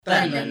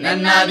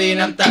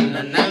தன்னன்னாதீனம்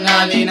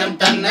தன்னன்னாதீனம்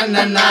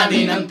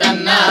தன்னன்னாதீனம்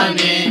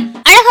தன்னானே.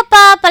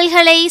 அழகப்பா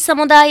பல்கலை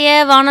சமுதாய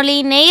வானொலி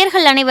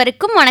நேயர்கள்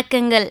அனைவருக்கும்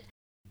வணக்கங்கள்.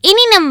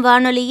 இனி நம்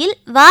வானொலியில்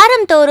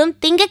வாரந்தோறும்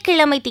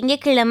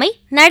திங்கட்கிழமை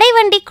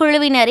நடைவண்டி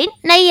குழுவினரின்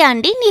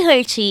நையாண்டி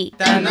நிகழ்ச்சி.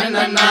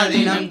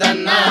 தன்னன்னாதீனம்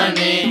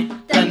தன்னானே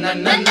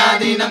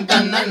தன்னன்னாதீனம்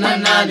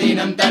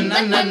தன்னன்னாதீனம்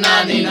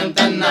தன்னன்னாதீனம்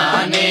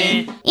தன்னானே.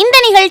 இந்த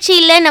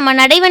நிகழ்ச்சியில நம்ம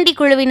நடைவண்டி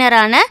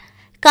குழுவினரான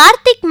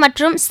கார்த்திக்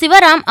மற்றும்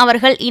சிவராம்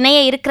அவர்கள் இணைய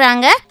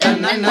இருக்கிறாங்க.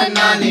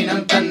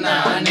 தன்னன்னாதீனம்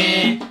தன்னானே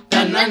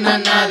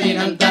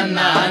தன்னன்னாதீனம்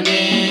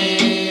தன்னானே.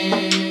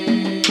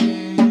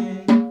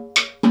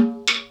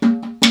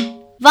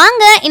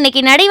 வாங்க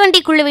இன்னைக்கு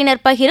நடைவண்டி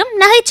குழுவினர் பகிரும்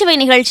நகைச்சுவை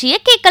நிகழ்ச்சியை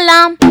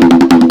கேட்கலாம்.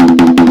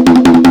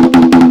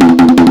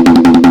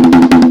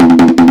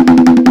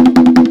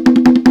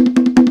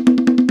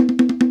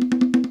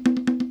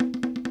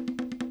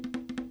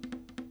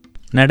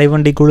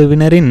 நடைவண்டி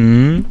குழுவினரின்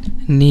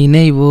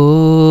நினைவோ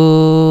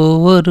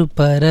ஒரு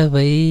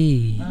பறவை.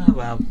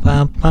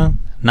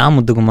 நான்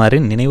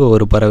முத்துக்குமாரின் நினைவு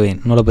ஒரு பறவை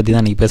நூலை பற்றி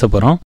தான் இன்றைக்கி பேச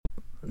போகிறோம்.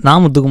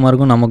 நான்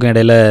முத்துக்குமாருக்கும் நமக்கும்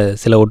இடையில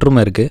சில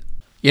ஒற்றுமை இருக்குது.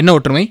 என்ன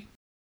ஒற்றுமை?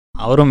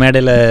 அவரும்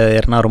மேடையில்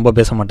ஏறினா ரொம்ப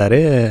பேச மாட்டார்,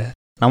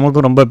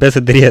 நமக்கும் ரொம்ப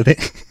பேச தெரியாது.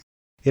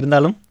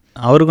 இருந்தாலும்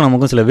அவருக்கும்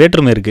நமக்கும் சில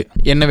வேற்றுமை இருக்குது.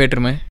 என்ன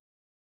வேற்றுமை?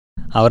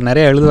 அவர்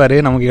நிறைய எழுதுவார்,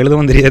 நமக்கு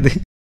எழுதவும் தெரியாது,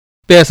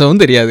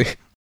 பேசவும் தெரியாது.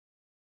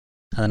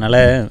 அதனால்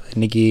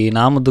இன்றைக்கி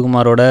நான்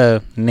முத்துக்குமாரோட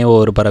நினைவு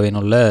ஒரு பறவை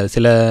நூலில்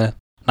சில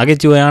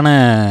நகைச்சுவையான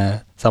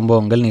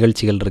சம்பவங்கள்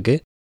நிகழ்ச்சிகள்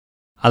இருக்குது.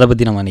 அதை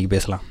பற்றி நம்ம இன்றைக்கி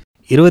பேசலாம்.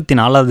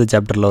 24வது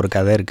சாப்டரில் ஒரு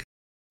கதை இருக்குது.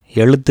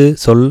 எழுத்து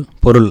சொல்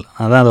பொருள்,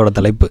 அதான் அதோட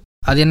தலைப்பு.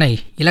 அது என்ன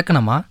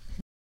இலக்கணமா?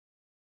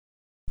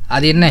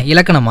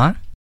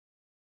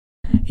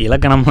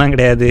 இலக்கணம்லாம்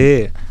கிடையாது,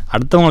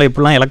 அடுத்தவங்களை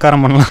எப்படிலாம்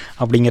இலக்காரம் பண்ணலாம்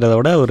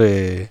அப்படிங்கிறதோட ஒரு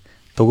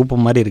தொகுப்பு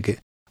மாதிரி இருக்குது.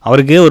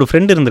 அவருக்கு ஒரு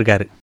ஃப்ரெண்டு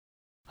இருந்திருக்காரு,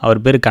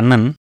 அவர் பேர்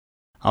கண்ணன்.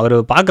 அவர்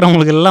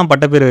பார்க்குறவங்களுக்கெல்லாம்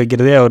பட்டப்பேர்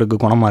வைக்கிறதே அவருக்கு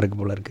குணமாக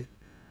இருக்குது போல இருக்குது.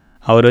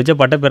 அவர் வச்ச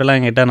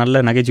பட்டப்பேரெல்லாம் கேட்டால்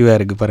நல்ல நகைச்சுவையாக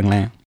இருக்குது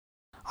பாருங்களேன்.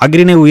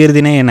 அக்ரிணை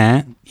உயர்தினை என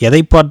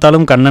எதை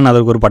பார்த்தாலும் கண்ணன்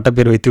அதற்கு ஒரு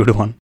பட்டப்பேர் வைத்து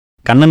விடுவான்.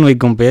 கண்ணன்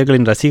வைக்கும்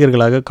பெயர்களின்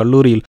ரசிகர்களாக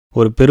கல்லூரியில்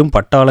ஒரு பெரும்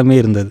பட்டாளமே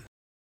இருந்தது.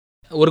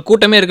 ஒரு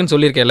கூட்டமே இருக்குன்னு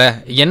சொல்லியிருக்கேல,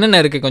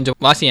 என்னென்ன இருக்குது கொஞ்சம்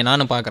வாசியை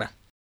நானும் பார்க்குறேன்.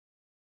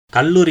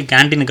 கல்லூரி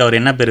கேன்டீனுக்கு அவர்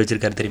என்ன பேர்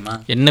வச்சிருக்காரு தெரியுமா?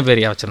 என்ன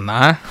பேரியா வச்சுருந்தா?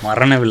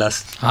 மரண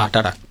விலாஸ்.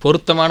 ஆட்டாடா,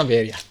 பொருத்தமான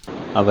பேரியா.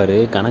 அவர்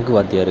கணக்கு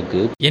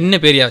வாத்தியாருக்கு என்ன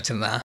பேரியா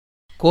வச்சுருந்தா?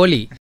 கோழி.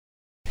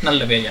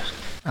 நல்ல பேரியா.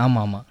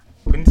 ஆமாம் ஆமாம்.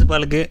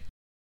 பிரின்சிபாலுக்கு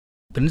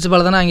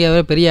பிரின்சிபால் தானே அங்கே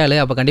பெரிய ஆள்,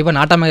 அப்போ கண்டிப்பாக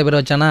நாட்டாமைய பேர்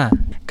வச்சானா?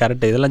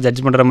 கரெக்டு, இதெல்லாம்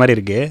ஜட்ஜ் பண்ணுற மாதிரி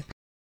இருக்குது.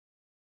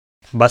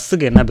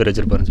 பஸ்ஸுக்கு என்ன பேர்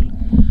வச்சுருப்பாருன்னு சொல்லு.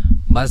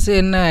 பஸ்ஸு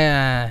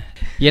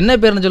என்ன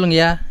பேர்னு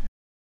சொல்லுங்கய்யா?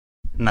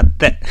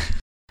 நத்தை.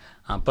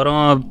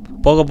 அப்புறம்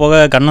போக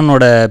போக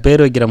கண்ணனோட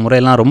பேர் வைக்கிற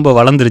முறையெல்லாம் ரொம்ப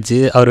வளர்ந்துருச்சு.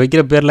 அவர்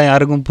வைக்கிற பேர்லாம்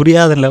யாருக்கும்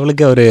புரியாத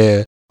லெவலுக்கு அவர்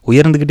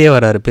உயர்ந்துக்கிட்டே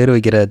வர்றாரு பேர்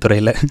வைக்கிற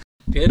துறையில்.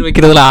 பேர்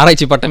வைக்கிறதுல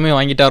ஆராய்ச்சி பட்டமே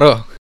வாங்கிட்டாரோ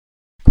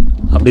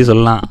அப்படி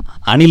சொல்லலாம்.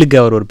 அணிலுக்கு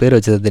அவர் ஒரு பேர்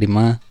வச்சது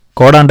தெரியுமா?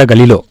 கோடாண்ட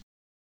கலிலோ.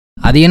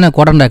 அது என்ன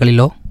கோடாண்டா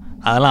கலிலோ?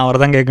 அதெல்லாம் அவர்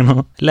தான் கேட்கணும்.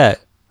 இல்லை,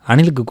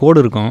 அணிலுக்கு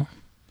கோடு இருக்கும்,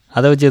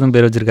 அதை வச்சு எதுவும்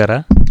பேர் வச்சுருக்காரா?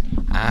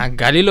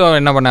 கலிலோ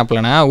என்ன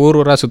பண்ணாப்புலனா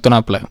ஊராக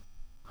சுற்றினாப்புல.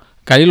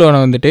 கலிலோனை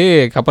வந்துட்டு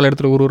கப்பல்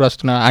எடுத்துகிட்டு ஊராக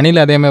சுற்றினா.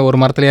 அணில் அதேமாதிரி ஒரு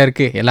மரத்துலையா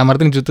இருக்குது, எல்லா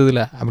மரத்துலையும்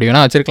சுற்றுதில்ல, அப்படி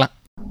வேணால் வச்சுருக்கலாம்.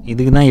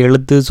 இதுக்கு தான்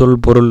எழுத்து சொல்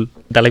பொருள்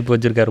தலைப்பு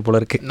வச்சுருக்காரு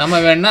போல இருக்கு.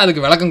 நம்ம வேணால்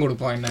அதுக்கு விளக்கம்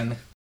கொடுப்போம் என்னென்னு.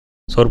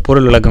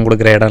 சொற்பொருள் விளக்கம்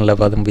கொடுக்குற இடம் இல்லை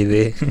பாதும்பு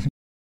இது.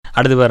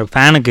 அடுத்து பாரு,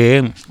 ஃபேனுக்கு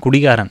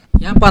குடிகாரன்.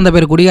 ஏன்ப்பா அந்த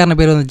பேர் குடிகாரன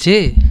பேர் வந்துச்சு?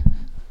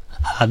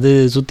 அது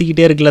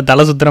சுற்றிக்கிட்டே இருக்குல்ல,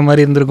 தலை சுற்றுற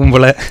மாதிரி இருந்திருக்கும்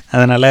போல்,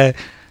 அதனால்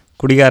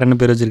குடிகாரன்னு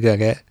பேர்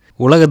வச்சுருக்காங்க.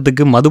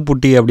 உலகத்துக்கு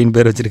மதுப்புட்டி அப்படின்னு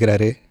பேர்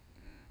வச்சுருக்கிறாரு.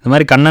 இந்த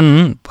மாதிரி கண்ணன்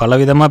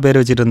பலவிதமாக பேர்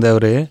வச்சுட்டு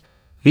இருந்தவர்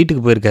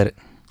வீட்டுக்கு போயிருக்காரு.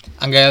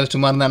 அங்கே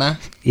சும்மா இருந்தானா?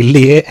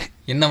 இல்லையே,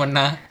 என்ன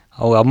பண்ணா?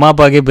 அவங்க அம்மா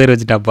அப்பாவுக்கே பேர்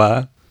வச்சுட்டாப்பா.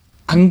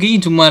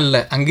 அங்கேயும் சும்மா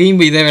இல்லை,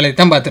 அங்கேயும் போய் இதே வேலையை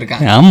தான்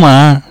பார்த்துருக்காங்க.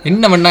 ஆமாம்.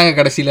 என்ன பண்ணாங்க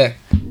கடைசியில்?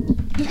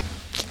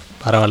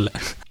 பரவாயில்ல.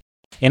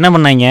 என்ன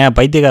பண்ணாங்க?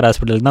 பைத்தியக்கார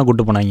ஹாஸ்பிட்டலுக்கு தான்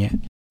கூப்பிட்டு போனாங்க.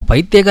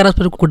 பைத்தியக்கார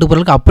ஹாஸ்பிட்டல் கூட்டு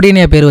போகிறதுக்கு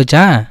அப்படியே பேர்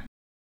வச்சான்?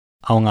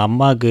 அவங்க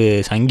அம்மாவுக்கு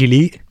சங்கிலி,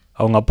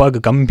 அவங்க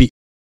அப்பாவுக்கு கம்பி.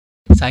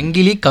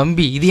 சங்கிலி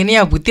கம்பி, இது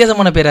என்னையா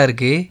வித்தியாசமான பேராக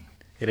இருக்குது?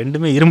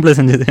 ரெண்டுமே இரும்பில்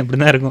செஞ்சது, அப்படி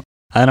தான் இருக்கும்.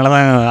 அதனால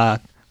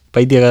தான்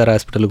பைத்தியக்கார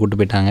ஹாஸ்பிட்டலுக்கு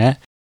கூப்பிட்டு போயிட்டாங்க.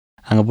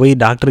 அங்கே போய்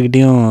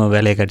டாக்டர்கிட்டையும்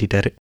வேலையை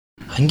காட்டிட்டார்.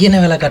 அங்கே என்ன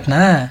வேலை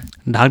காட்டினா?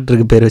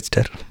 டாக்டருக்கு பேர்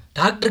வச்சிட்டார்.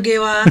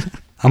 டாக்டருக்கேவா?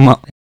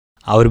 ஆமாம்,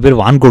 அவர்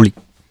பேர் வான்கோழி.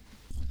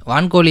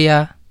 வான்கோழியா?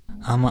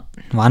 ஆமாம்,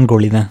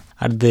 வான்கோழி தான்.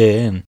 அடுத்து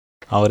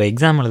அவர்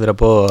எக்ஸாம்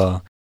எழுதுகிறப்போ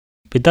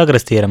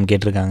பித்தாகரஸ் தியரம்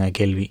கேட்டிருக்காங்க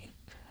கேள்வி.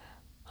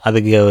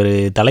 அதுக்கு அவர்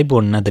தலைப்பு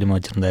ஒன்று என்ன தெரியுமா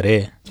வச்சுருந்தாரு?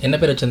 என்ன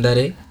பேர்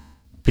வச்சிருந்தாரு?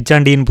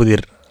 பிச்சாண்டியின்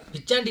புதிர்.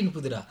 பிச்சாண்டியின்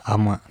புதிரா?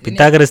 ஆமாம்,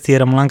 பித்தாகரஸ்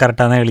தியரம்லாம்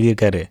கரெக்டாக தான்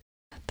எழுதியிருக்காரு.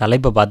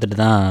 தலைப்பை பார்த்துட்டு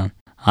தான்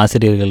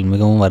ஆசிரியர்கள்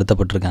மிகவும்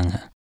வருத்தப்பட்டிருக்காங்க.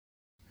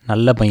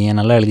 நல்ல பையன்,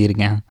 நல்லா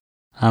எழுதியிருக்கேன்,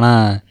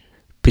 ஆனால்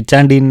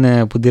பிச்சாண்டின்னு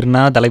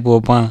புதிர்னா தலைப்பு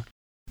வைப்பான்.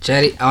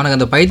 சரி, அவனுக்கு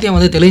அந்த பைத்தியம்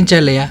வந்து தெளிஞ்சா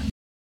இல்லையா?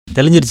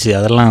 தெளிஞ்சிருச்சு,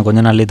 அதெல்லாம்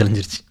கொஞ்ச நாள்லேயே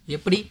தெளிஞ்சிருச்சு.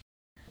 எப்படி?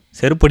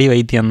 செருப்படி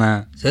வைத்தியம்தான்.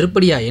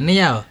 செருப்படியா?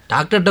 என்னையா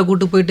டாக்டர்கிட்ட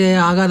கூட்டு போயிட்டு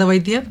ஆகாத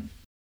வைத்தியம்?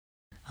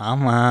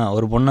 ஆமாம்,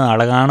 ஒரு பொண்ணு,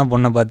 அழகான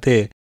பொண்ணை பார்த்து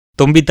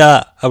தொம்பித்தா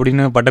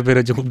அப்படின்னு பட்ட பேர்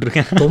வச்சு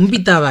கூப்பிட்டுருக்கேன்.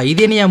 தொம்பித்தாவா?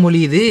 இது என்னையா மொழி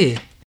இது?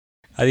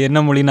 அது என்ன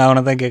மொழின்னு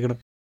அவனை தான்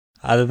கேட்கணும்.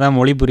 அதுதான்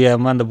மொழி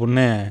புரியாமல் அந்த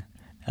பொண்ணு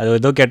அது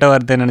ஏதோ கெட்ட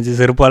வார்த்தை நினச்சி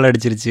செருப்பால்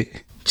அடிச்சிருச்சு.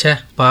 சே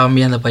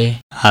பாம்பியா அந்த பையன்.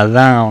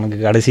 அதுதான் அவனுக்கு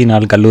கடைசி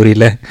நாள்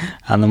கல்லூரியில்.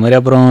 அந்த மாதிரி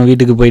அப்புறம்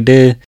வீட்டுக்கு போயிட்டு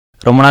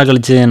ரொம்ப நாள்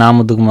கழித்து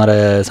நாமுத்துக்குமாரை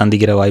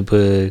சந்திக்கிற வாய்ப்பு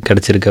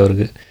கிடச்சிருக்கு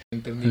அவருக்கு.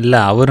 இல்லை,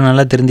 அவர்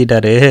நல்லா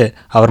திருந்திட்டாரு.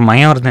 அவர்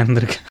மகன் ஒருத்தன்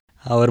இருந்திருக்கு.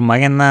 அவர்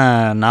மகன் தான்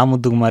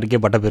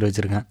நாமுத்துக்குமாருக்கே பட்ட பேர்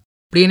வச்சுருக்கேன்.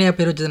 அப்படியே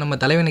பேர் வச்சது நம்ம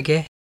தலைவனுக்கே.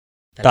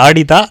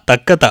 தாடிதா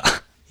தக்கதா,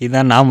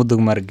 இதுதான்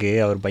நாமுத்துக்குமாருக்கு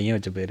அவர் பையன்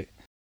வச்ச பேர்.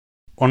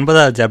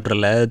 9வது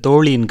சாப்டரில்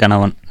தோழியின்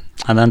கணவன்,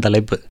 அதான்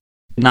தலைப்பு.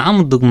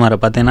 நாமுத்துக்குமாரை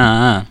பார்த்தீங்கன்னா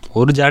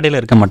ஒரு ஜாடையில்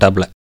இருக்க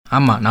மாட்டாப்புல.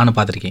 ஆமாம், நானும்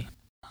பார்த்துருக்கேன்.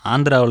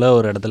 ஆந்திராவில்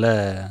ஒரு இடத்துல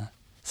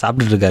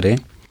சாப்பிட்டுட்டு இருக்காரு.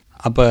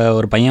 அப்போ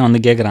ஒரு பையன் வந்து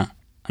கேட்குறான்,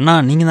 அண்ணா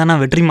நீங்கள் தானே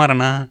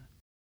வெற்றிமாறனா?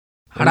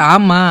 அட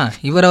ஆமாம்,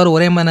 இவர் அவர்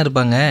ஒரே மாதிரி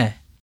இருப்பாங்க.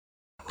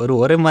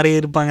 ஒரே மாதிரி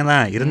இருப்பாங்க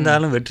தான்,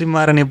 இருந்தாலும்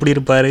வெற்றிமாறன் எப்படி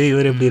இருப்பார்,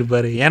 இவர் எப்படி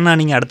இருப்பார்? ஏன்னா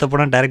நீங்கள் அடுத்த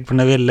படம் டைரக்ட்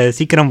பண்ணவே இல்லை,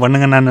 சீக்கிரம்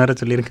பண்ணுங்கன்னு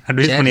வேறு சொல்லியிருக்கேன்,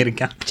 அட்வைஸ்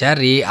பண்ணியிருக்கேன்.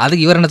 சரி,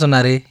 அதுக்கு இவர் என்ன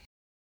சொன்னார்?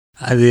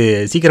 அது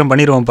சீக்கிரம்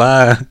பண்ணிடுவோம்ப்பா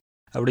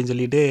அப்படின்னு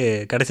சொல்லிட்டு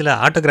கடைசியில்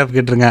ஆட்டோகிராஃப்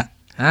கேட்டுருங்க.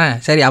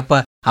 சரி,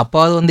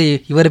 அப்பாவது வந்து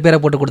இவர் பேரை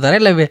போட்டு கொடுத்தாரா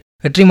இல்லை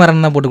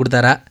வெற்றிமாறன் தான் போட்டு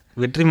கொடுத்தாரா?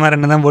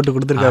 வெற்றிமாறன் தான் போட்டு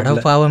கொடுத்துருக்காரு.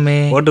 பாவமே,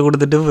 போட்டு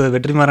கொடுத்துட்டு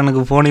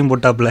வெற்றிமாறனுக்கு ஃபோனையும்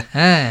போட்டாப்புல.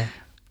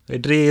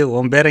 வெற்றி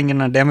உன் பேரை இங்கே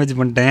நான் டேமேஜ்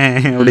பண்ணிட்டேன்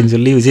அப்படின்னு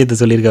சொல்லி விஷயத்த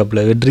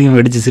சொல்லியிருக்காப்புல. வெற்றியும்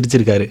வெடிச்சு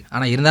சிரிச்சிருக்காரு.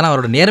 ஆனால் இருந்தாலும்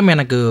அவரோட நேர்மை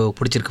எனக்கு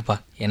பிடிச்சிருக்குப்பா.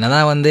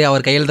 என்னதான் வந்து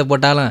அவர் கையெழுத்த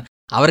போட்டாலும்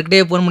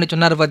அவர்கிட்டே ஃபோன் பண்ணி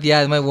சொன்னார் பார்த்தியா,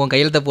 அது மாதிரி உன்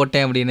கையெழுத்த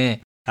போட்டேன் அப்படின்னு.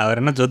 அவர்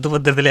என்ன சொத்து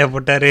பத்திரத்திலேயே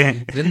போட்டார்?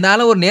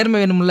 இருந்தாலும் ஒரு நேர்மை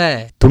வேணும்ல.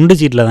 துண்டு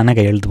சீட்டில் தானே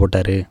கையெழுத்து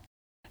போட்டார்.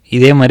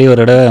 இதே மாதிரி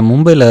ஒரு இடம்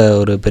மும்பையில்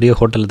ஒரு பெரிய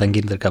ஹோட்டலில்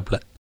தங்கியிருந்திருக்காப்புல.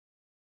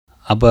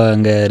 அப்போ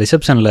அங்கே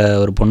ரிசப்ஷனில்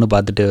ஒரு பொண்ணு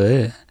பார்த்துட்டு,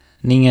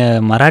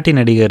 நீங்கள் மராட்டி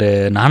நடிகர்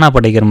நானா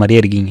படேகர்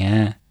மாதிரியே இருக்கீங்க,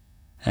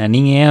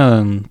 நீங்கள்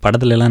ஏன்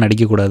படத்துலலாம்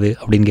நடிக்கக்கூடாது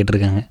அப்படின்னு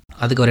கேட்டிருக்காங்க.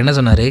 அதுக்கு அவர் என்ன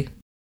சொன்னார்?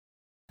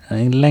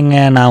 இல்லைங்க,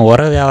 நான்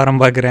உர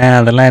வியாபாரம் பார்க்குறேன்,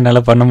 அதெல்லாம்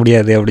என்னால் பண்ண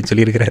முடியாது அப்படின்னு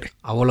சொல்லியிருக்கிறாரு.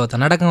 அவ்வளோ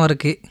தன்னடக்கம்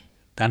இருக்குது.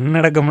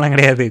 தன்னடக்கம்லாம்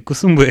கிடையாது,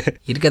 குசும்பு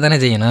இருக்க தானே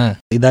செய்யணும்.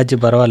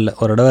 இதாச்சும் பரவாயில்ல.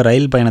 ஒரு தடவை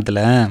ரயில்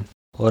பயணத்தில்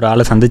ஒரு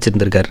ஆளை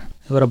சந்திச்சிருந்துருக்கார்.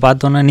 இவரை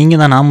பார்த்தோன்னா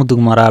நீங்கள் தான்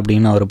நாமுத்துக்குமாரா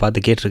அப்படின்னு அவரை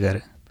பார்த்து கேட்டிருக்காரு.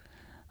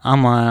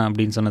 ஆமாம்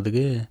அப்படின்னு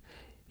சொன்னதுக்கு,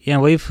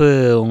 என் ஒய்ஃபு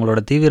உங்களோட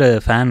தீவிர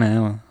ஃபேனு,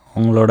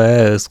 உங்களோட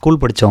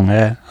ஸ்கூல் படித்தவங்க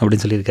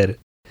அப்படின்னு சொல்லியிருக்காரு.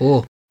 ஓ,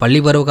 பள்ளி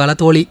பருவ கால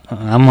தோழி.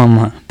 ஆமாம்,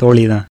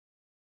 தோழி தான்.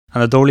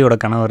 அந்த தோழியோட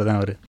கணவர் தான்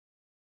அவர்.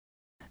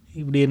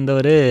 இப்படி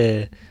இருந்தவர்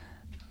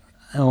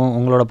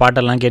உங்களோட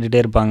பாட்டெல்லாம்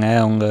கேட்டுகிட்டே இருப்பாங்க,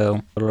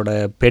 உங்களோட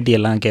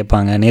பேட்டியெல்லாம்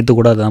கேட்பாங்க, நேற்று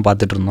கூட அதான்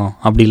பார்த்துட்டு இருந்தோம்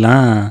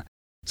அப்படிலாம்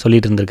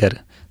சொல்லிட்டு இருந்திருக்காரு.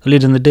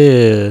 சொல்லிட்டு இருந்துட்டு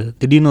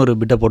திடீர்னு ஒரு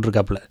பிட்டை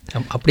போட்டிருக்காப்புல.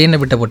 அப்படி என்ன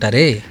பிட்டை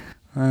போட்டார்?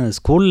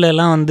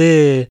 ஸ்கூல்லலாம் வந்து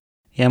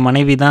என்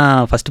மனைவி தான்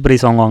ஃபஸ்ட்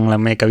ப்ரைஸ்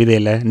வாங்குவாங்களாமே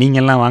கவிதையில்,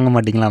 நீங்கள்லாம் வாங்க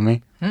மாட்டீங்களாமே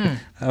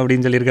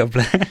அப்படின்னு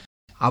சொல்லியிருக்காப்புல.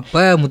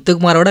 அப்போ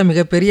முத்துக்குமாரோட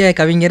மிகப்பெரிய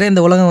கவிஞரை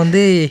இந்த உலகம்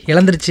வந்து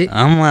இழந்துருச்சு.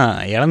 ஆமாம்,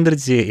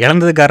 இழந்துருச்சு.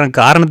 இழந்தது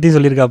காரணத்தையும்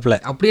சொல்லியிருக்காப்புல.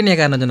 அப்படின்னு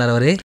காரணம் சொன்னார்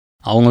அவர்.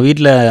 அவங்க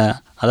வீட்டில்,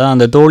 அதான்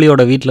அந்த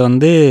தோழியோட வீட்டில்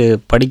வந்து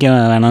படிக்க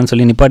வேணாம்னு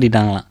சொல்லி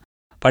நிப்பாட்டிட்டாங்களாம்.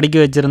 படிக்க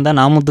வச்சுருந்தா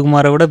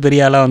நாமுத்துக்குமாரை விட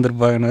பெரிய ஆளாக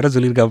வந்திருப்பாங்கன்னு வேறு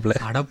சொல்லியிருக்காப்புல.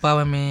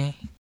 அடப்பாவமே.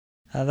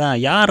 அதான்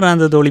யார்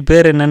அந்த தோழி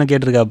பேர் என்னன்னு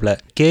கேட்டிருக்காப்புல.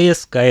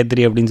 கேஎஸ்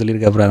காயத்ரி அப்படின்னு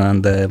சொல்லியிருக்காப்புல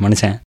அந்த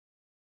மனுஷன்.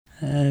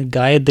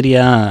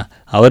 காயத்ரியா?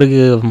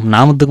 அவருக்கு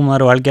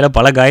நாமுத்துக்குமார் வாழ்க்கையில்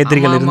பல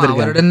காயத்ரிகள்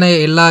இருந்திருக்கு.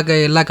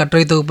 எல்லா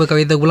கட்டுரை தொகுப்பு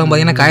கவிதை தொகுப்புலாம்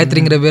பார்த்தீங்கன்னா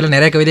காயத்ரிங்கிற பேரில்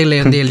நிறைய கவிதைகளை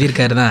வந்து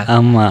எழுதியிருக்காரு தான்.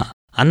 ஆமாம்,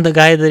 அந்த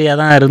காயத்ரியாக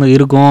தான்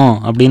இருக்கும்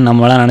அப்படின்னு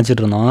நம்மளாம்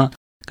நினச்சிட்டு இருந்தோம்.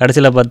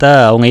 கடைசியில் பார்த்தா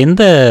அவங்க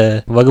எந்த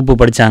வகுப்பு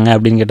படித்தாங்க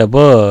அப்படின்னு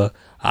கேட்டப்போ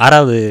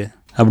 6வது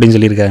அப்படின்னு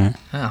சொல்லியிருக்காங்க.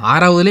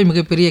 6வதுலேயே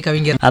மிகப்பெரிய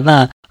கவிஞர்.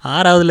 அதான்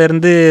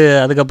 6வதுலேருந்து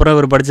அதுக்கப்புறம்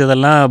இவர்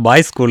படித்ததெல்லாம்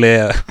பாய்ஸ் ஸ்கூலு.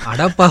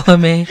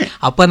 அடப்பாவமே.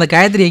 அப்போ அந்த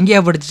காயத்ரி எங்கேயா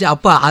படிச்சு?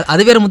 அப்போ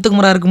அது வேறு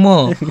முத்துக்குமாரா இருக்குமோ?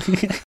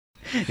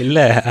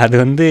 இல்லை, அது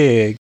வந்து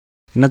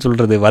என்ன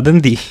சொல்கிறது,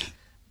 வதந்தி.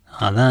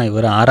 அதான்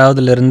இவர்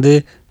 6வதுலேருந்து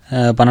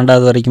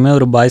 12வது வரைக்குமே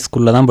ஒரு பாய்ஸ்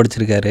ஸ்கூலில் தான்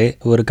படிச்சிருக்காரு.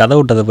 ஒரு கதை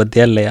விட்டதை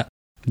பற்றியா இல்லையா,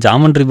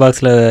 ஜாமெண்ட்ரி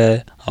பாக்ஸில்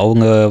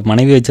அவங்க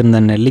மனைவி வச்சுருந்த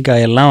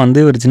நெல்லிக்காயெல்லாம் வந்து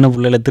ஒரு சின்ன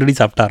பிள்ளையில திருடி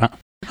சாப்பிட்டாராம்.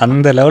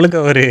 அந்த லெவலுக்கு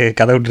அவர்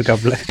கதை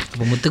விட்டுருக்காப்புல.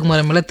 இப்போ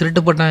முத்துக்குமார் மேலே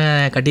திருட்டு பட்டம்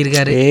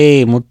கட்டியிருக்காரு.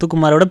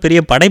 முத்துக்குமாரோட பெரிய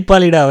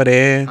படைப்பாளிடா அவர்.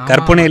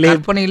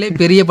 கற்பனையிலே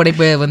பெரிய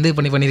படைப்பை வந்து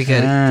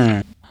பண்ணியிருக்காரு.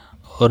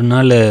 ஒரு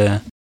நாள்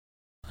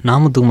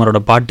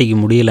நாமுத்துக்குமாரோட பாட்டிக்கு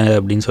முடியலை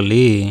அப்படின்னு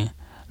சொல்லி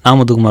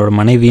நாமுத்துக்குமாரோட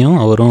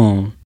மனைவியும் அவரும்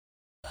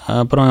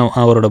அப்புறம்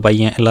அவரோட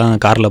பையன் எல்லாம்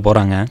காரில்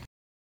போகிறாங்க.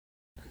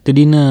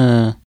 திடீர்னு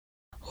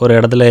ஒரு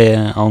இடத்துல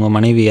அவங்க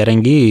மனைவி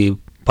இறங்கி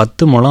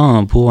 10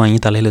 முழம் பூ வாங்கி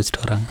தலையில்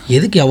வச்சுட்டு வராங்க.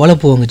 எதுக்கு அவ்வளோ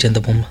பூ வாங்குச்சு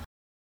அந்த பொண்ணு?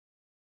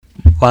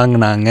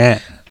 வாங்கினாங்க.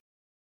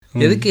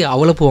 எதுக்கு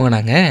அவ்வளோ பூ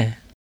வாங்கினாங்க?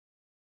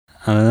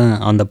 அதுதான்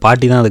அந்த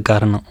பாட்டி தான் அதுக்கு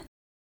காரணம்.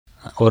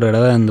 ஒரு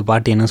தடவை அந்த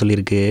பாட்டி என்ன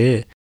சொல்லியிருக்கு,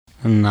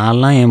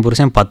 நான்லாம் என்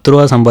புருஷன் 10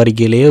 ரூபா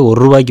சம்பாதிக்கலையே 1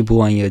 ரூபாய்க்கு பூ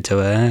வாங்கி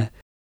வச்சவ,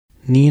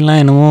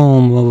 நீலாம் என்னமோ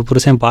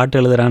புருஷன் பாட்டு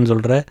எழுதுறான்னு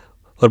சொல்கிற,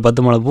 ஒரு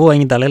 10 முழம் பூ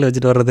வாங்கி தலையில்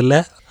வச்சுட்டு வர்றதில்ல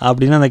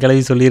அப்படின்னு அந்த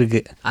கிழவி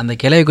சொல்லியிருக்கு. அந்த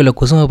கிழவிக்குள்ள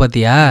குசுமை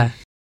பார்த்தியா?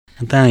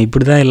 அதான்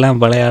இப்படி தான் எல்லாம்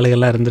பழைய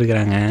ஆளுகள்லாம்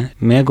இருந்திருக்கிறாங்க.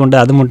 மேற்கொண்டு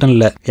அது மட்டும்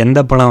இல்லை, எந்த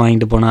பழம்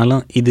வாங்கிட்டு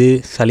போனாலும் இது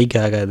சளிக்கு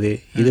ஆகாது,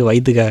 இது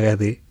வயிற்றுக்கு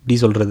ஆகாது இப்படி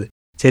சொல்கிறது.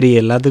 சரி,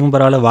 எல்லாத்துக்கும்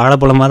பரவாயில்ல,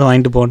 வாழைப்பழமாவது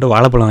வாங்கிட்டு போன்ட்டு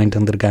வாழைப்பழம்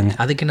வாங்கிட்டு வந்திருக்காங்க.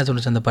 அதுக்கு என்ன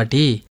சொல்லுச்சு அந்த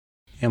பாட்டி?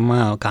 ஏம்மா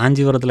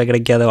காஞ்சிபுரத்தில்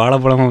கிடைக்காத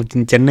வாழைப்பழம்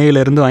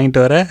சென்னையிலேருந்து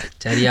வாங்கிட்டு வர.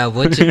 சரியா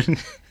போச்சு.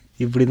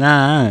 இப்படி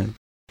தான்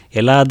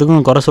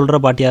எல்லாத்துக்கும் குறை சொல்கிற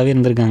பாட்டியாகவே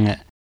இருந்திருக்காங்க.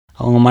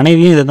 அவங்க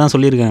மனைவியும் இதை தான்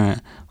சொல்லியிருக்காங்க,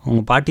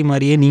 உங்கள் பாட்டி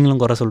மாதிரியே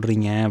நீங்களும் குறை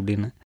சொல்கிறீங்க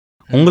அப்படின்னு.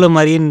 உங்களை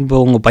மாதிரியே இப்போ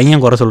உங்கள்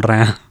பையன் குறை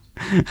சொல்கிறேன்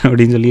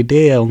அப்படின்னு சொல்லிட்டு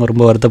அவங்க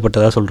ரொம்ப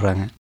வருத்தப்பட்டதாக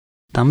சொல்கிறாங்க.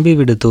 தம்பி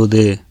வீடு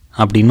தூது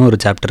அப்படின்னு ஒரு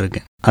சாப்டர்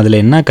இருக்குது.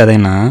 அதில் என்ன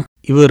கதைன்னா,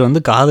 இவர் வந்து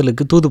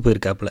காதலுக்கு தூது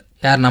போயிருக்காப்புல.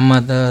 யார், நம்ம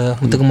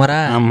முத்துக்குமாரா?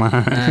 ஆமாம்.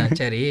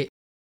 சரி.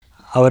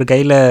 அவர்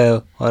கையில்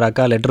ஒரு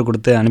அக்கா லெட்டர்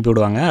கொடுத்து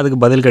அனுப்பிவிடுவாங்க. அதுக்கு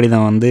பதில்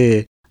கடிதம் வந்து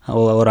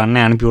ஒரு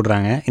அண்ணன் அனுப்பி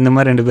விட்றாங்க. இந்த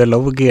மாதிரி 2 பேர்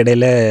லவ்வுக்கு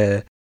இடையில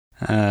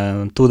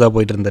தூதா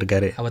போயிட்டு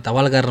இருந்திருக்காரு. அவள்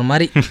தபால்காரர்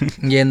மாதிரி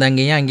இங்கேருந்து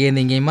அங்கேயும்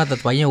அங்கேருந்து இங்கேயுமா அந்த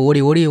பையன்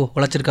ஓடி ஓடி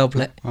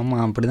உழைச்சிருக்காப்புல.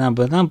 ஆமாம், அப்படி தான்.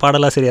 அப்போ தான்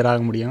பாடலாசிரியர்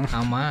ஆக முடியும்.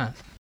 ஆமாம்.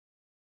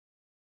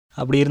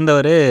 அப்படி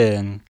இருந்தவர்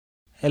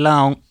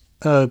எல்லாம்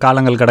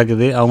காலங்கள்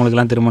கிடக்குது,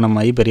 அவங்களுக்கெல்லாம் திருமணம்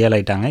ஆகி பெரிய ஆள்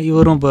ஆகிட்டாங்க.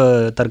 இவரும் இப்போ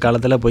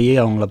தற்காலத்தில் போய்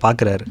அவங்கள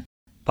பார்க்குறாரு.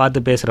 பார்த்து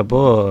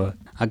பேசுகிறப்போ,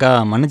 அக்கா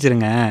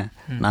மன்னிச்சிருங்க,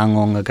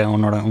 நாங்கள்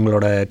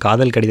உங்களோட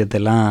காதல் கடிதத்தை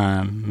எல்லாம்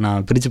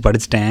நான் பிரித்து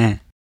படிச்சிட்டேன்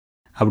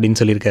அப்படின்னு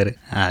சொல்லியிருக்காரு.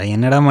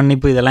 என்னடா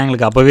மன்னிப்பு, இதெல்லாம்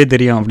எங்களுக்கு அப்போவே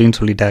தெரியும் அப்படின்னு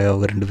சொல்லிட்டாங்க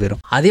அவங்க 2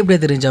 பேரும். அது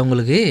எப்படியா தெரிஞ்சு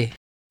அவங்களுக்கு?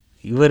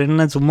 இவர்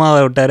என்ன சும்மா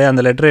விட்டார்,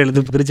 அந்த லெட்டரை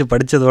எழுதி பிரித்து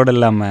படித்ததோடு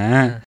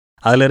இல்லாமல்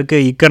அதில் இருக்க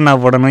இக்கண்ணா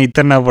போடணும்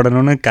இத்தன்னா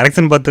போடணும்னு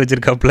கரெக்ஷன் பார்த்து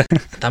வச்சுருக்காப்புல.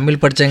 தமிழ்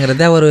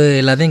படித்தங்கிறத அவர்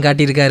எல்லாத்தையும்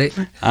காட்டியிருக்காரு.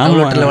 லவ்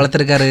லெட்டரில்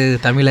வளர்த்துருக்காரு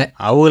தமிழை.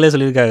 அவங்களே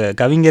சொல்லியிருக்காங்க,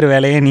 கவிஞர்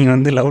வேலையை நீ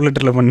வந்து லவ்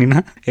லெட்டரில் பண்ணினா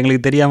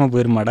எங்களுக்கு தெரியாமல்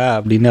போயிருமாடா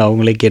அப்படின்னு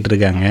அவங்களே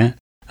கேட்டிருக்காங்க.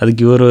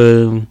 அதுக்கு இவர்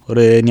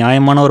ஒரு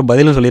நியாயமான ஒரு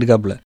பதிலும்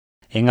சொல்லியிருக்காப்புல.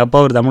 எங்கள் அப்பா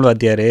ஒரு தமிழ்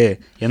வாத்தியார்,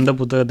 எந்த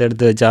புத்தகத்தை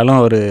எடுத்து வச்சாலும்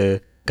அவர்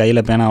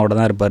கையில் பேனாவோட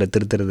தான் இருப்பார்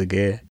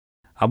திருத்துறதுக்கு.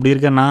 அப்படி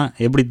இருக்கன்னா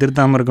எப்படி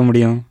திருத்தாமல் இருக்க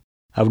முடியும்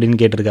அப்படின்னு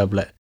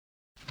கேட்டிருக்காப்புல.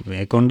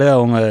 மேற்கொண்டு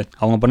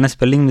அவங்க பண்ண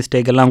ஸ்பெல்லிங்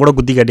மிஸ்டேக் எல்லாம் கூட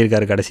குத்தி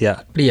காட்டியிருக்காரு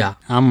கடைசியாக. அப்படியா?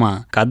 ஆமாம்,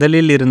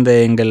 கதலில் இருந்த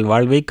எங்கள்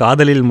வாழ்வை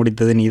காதலில்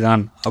முடித்தது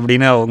நீதான்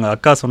அப்படின்னு அவங்க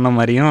அக்கா சொன்ன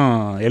மாதிரியும்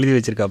எழுதி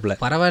வச்சிருக்காப்புல.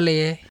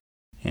 பரவாயில்லையே.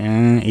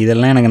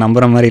 இதெல்லாம் எனக்கு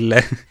நம்புற மாதிரி இல்லை.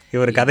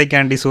 இவர்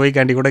கதைக்காண்டி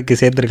சுவைக்காண்டி கூட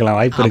சேர்த்துருக்கலாம்,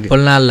 வாய்ப்பு இருக்கு.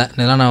 அப்படிலாம் இல்லை,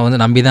 இதெல்லாம் நான்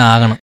வந்து நம்பி தான்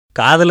ஆகணும்.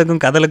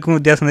 காதலுக்கும் கதலுக்கும்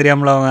வித்தியாசம்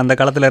தெரியாமல அவங்க அந்த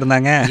காலத்தில்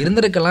இருந்தாங்க.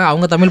 இருந்திருக்கலாம்,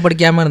 அவங்க தமிழ்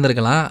படிக்காமல்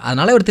இருந்திருக்கலாம்,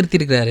 அதனால அவர் திருத்தி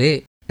இருக்கிறாரு.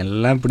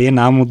 எல்லாம் இப்படியே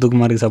நான்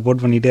முத்துக்குமாருக்கு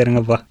சப்போர்ட் பண்ணிகிட்டே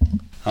இருங்கப்பா,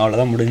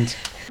 அவ்வளோதான் முடிஞ்சு.